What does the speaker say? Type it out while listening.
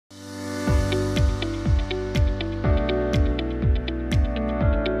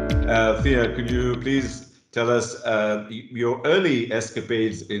Thea, could you please tell us your early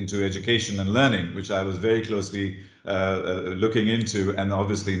escapades into education and learning, which I was very closely looking into, and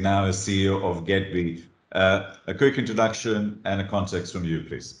obviously now as CEO of GetBe. A quick introduction and a context from you,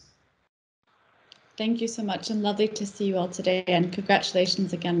 please. Thank you so much, and lovely to see you all today, and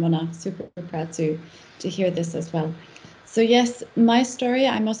congratulations again, Mona. Super proud to hear this as well. So yes, my story,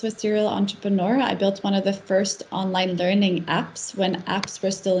 I'm also a serial entrepreneur. I built one of the first online learning apps when apps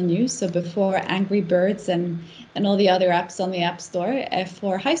were still new, so before Angry Birds and all the other apps on the App Store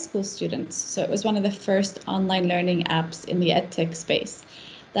for high school students. So it was one of the first online learning apps in the edtech space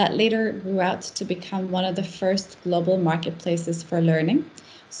that later grew out to become one of the first global marketplaces for learning.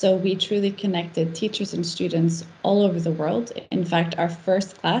 So we truly connected teachers and students all over the world. In fact, our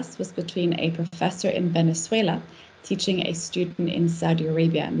first class was between a professor in Venezuela teaching a student in Saudi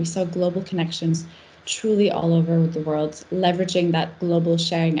Arabia. And we saw global connections truly all over the world, leveraging that global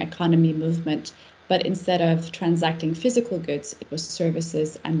sharing economy movement. But instead of transacting physical goods, it was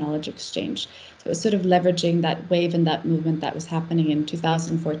services and knowledge exchange. So it was sort of leveraging that wave and that movement that was happening in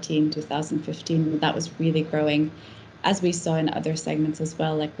 2014, 2015, that was really growing, as we saw in other segments as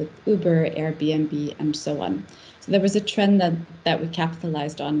well, like with Uber, Airbnb, and so on. So there was a trend that we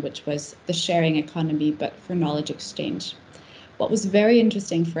capitalized on, which was the sharing economy, but for knowledge exchange. What was very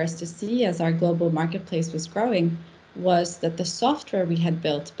interesting for us to see as our global marketplace was growing was that the software we had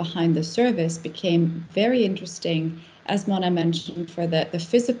built behind the service became very interesting, as Mona mentioned, for the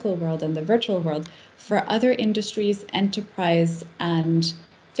physical world and the virtual world, for other industries, enterprise, and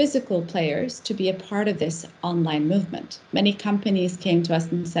physical players to be a part of this online movement. Many companies came to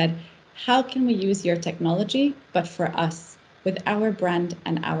us and said, how can we use your technology, but for us, with our brand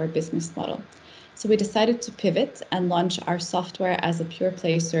and our business model? So we decided to pivot and launch our software as a pure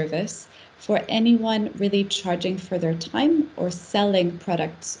play service for anyone really charging for their time or selling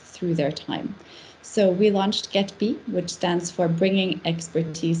products through their time. So we launched GetBe, which stands for Bringing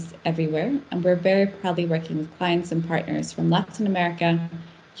Expertise Everywhere. And we're very proudly working with clients and partners from Latin America,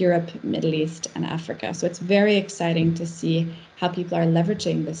 Europe, Middle East, and Africa. So it's very exciting to see how people are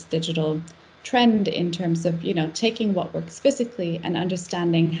leveraging this digital trend in terms of, taking what works physically and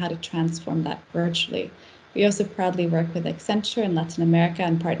understanding how to transform that virtually. We also proudly work with Accenture in Latin America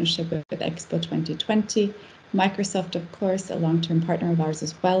in partnership with Expo 2020. Microsoft, of course, a long-term partner of ours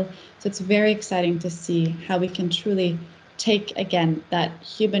as well. So it's very exciting to see how we can truly take, again, that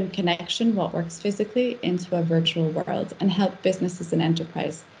human connection, what works physically, into a virtual world and help businesses and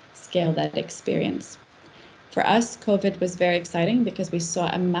enterprise scale that experience. For us, COVID was very exciting because we saw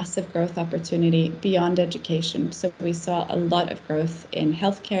a massive growth opportunity beyond education. So we saw a lot of growth in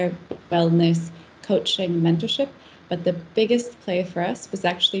healthcare, wellness, coaching, mentorship, but the biggest play for us was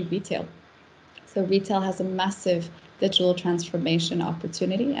actually retail. So retail has a massive digital transformation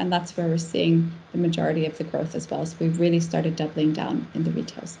opportunity, and that's where we're seeing the majority of the growth as well. So we've really started doubling down in the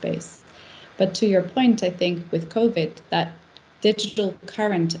retail space. But to your point, I think with COVID, that digital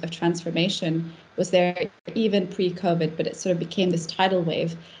current of transformation was there even pre-COVID, but it sort of became this tidal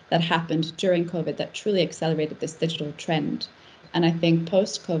wave that happened during COVID that truly accelerated this digital trend. And I think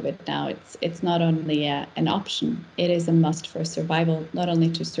post-COVID now, it's not only an option, it is a must for survival, not only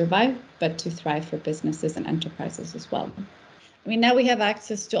to survive, but to thrive for businesses and enterprises as well. I mean, now we have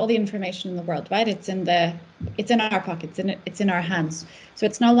access to all the information in the world, right? It's in our pockets, it's in our hands. So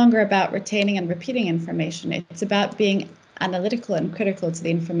it's no longer about retaining and repeating information. It's about being analytical and critical to the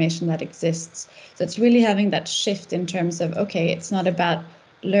information that exists. So it's really having that shift in terms of, okay, it's not about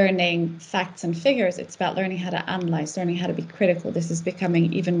learning facts and figures, it's about learning how to analyze, learning how to be critical. This is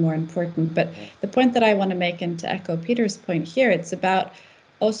becoming even more important. But the point that I want to make, and to echo Peter's point here, it's about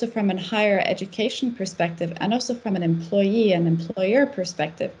also from a higher education perspective and also from an employee and employer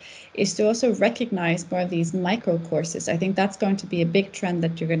perspective, is to also recognize more of these micro courses. I think that's going to be a big trend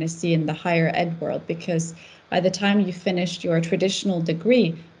that you're going to see in the higher ed world, because by the time you finished your traditional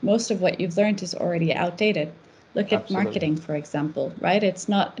degree, most of what you've learned is already outdated. Look at marketing, for example, right? It's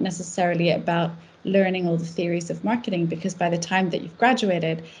not necessarily about learning all the theories of marketing, because by the time that you've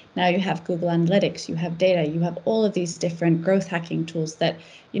graduated, now you have Google Analytics, you have data, you have all of these different growth hacking tools that,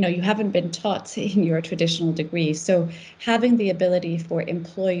 you haven't been taught in your traditional degree. So having the ability for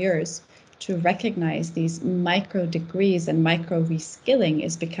employers to recognize these micro degrees and micro reskilling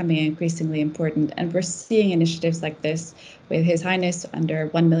is becoming increasingly important. And we're seeing initiatives like this with His Highness under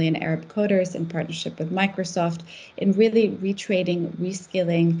 1 million Arab coders in partnership with Microsoft in really retraining,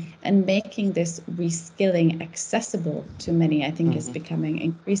 reskilling, and making this reskilling accessible to many, I think is becoming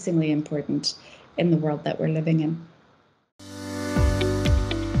increasingly important in the world that we're living in.